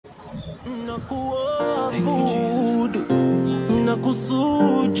Thank you, Jesus.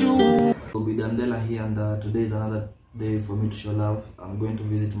 We'll be Dandela here, and today is another day for me to show love. I'm going to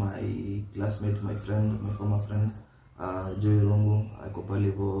visit my classmate, my friend, my former friend, jowie irungu. Ako pale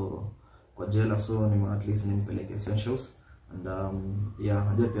hivyo kwa jela, so at least nimpeleke essentials. And yeah,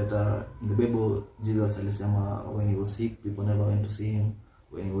 najua pia hata in the Bible Jesus alisema when he was sick, people never went to see him.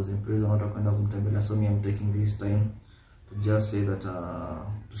 When he was in prison, watu wakaenda kumtembelea. So I'm taking this time to just say that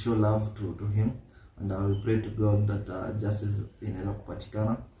to show love to him, and I will pray to God that justice inaweza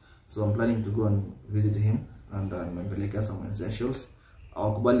kupatikana. So I'm planning to go and visit him, and nimpelekea some essentials.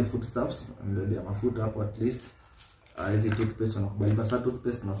 Awakubali foodstuffs, and maybe mafuta hapo at least. Hizi toothpaste wanakubali, basa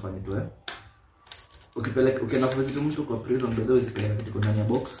toothpaste nafanya tu ukienda visit mtu kwa prison, by the way zipeleka kitu ndani ya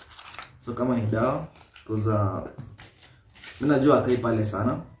box. So kama ni dawa, because mimi najua akai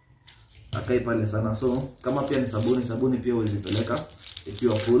pale sana, so kama pia ni sabuni pia uzipeleka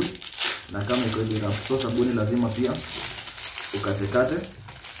ikiwa full, na kama iko hivi rough. So sabuni lazima pia ukatekate.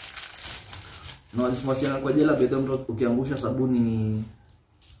 Na wajisimuasiana kwa jela, by the way mtu ukiangusha sabuni,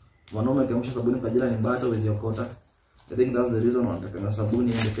 wanaume ukiangusha sabuni kwa jela ni mbaya, uwezi okota. I think that's the reason wanataka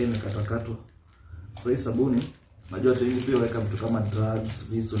sabuni ndio imekatakatwa. So hii sabuni najua tu hivi pia weka vitu kama drugs,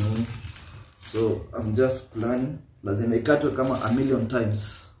 visu nini. So I'm just planning, lazima ikatwe kama 1,000,000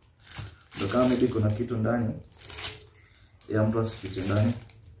 times. So kama maybe kuna kitu ndani ya mtu asifiche ndani.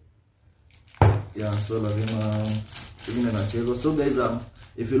 Yeah, so lazima tingine na chezo. So guys,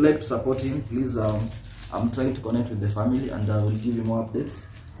 if you like to support him, please I'm trying to connect with the family, and I will give you more updates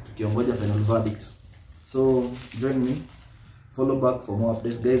tukiongoja final verdict. So join me, follow back for more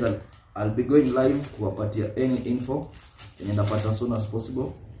updates guys. I'll be going live kuwapatia any info yenye napata as soon as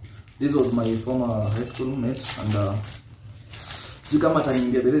possible. This was my former high school mate, and si kama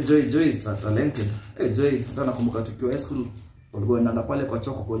ataniambia bele Joy is talented. Joy, hata nakumbuka tukiwa high school walikuwa wanaenda pale kwa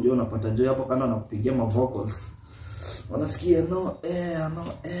choko kwa Joy, unapata Joy hapo kando anakupigia ma vocals. Wanasikia no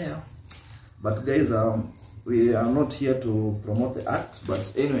air. But guys, we are not here to promote the act,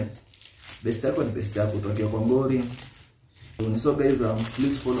 but anyway, best yako ni best yako, tokea kwa ngori. So guys,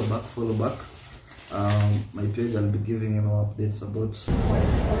 please follow back my page. I'll be giving you more updates about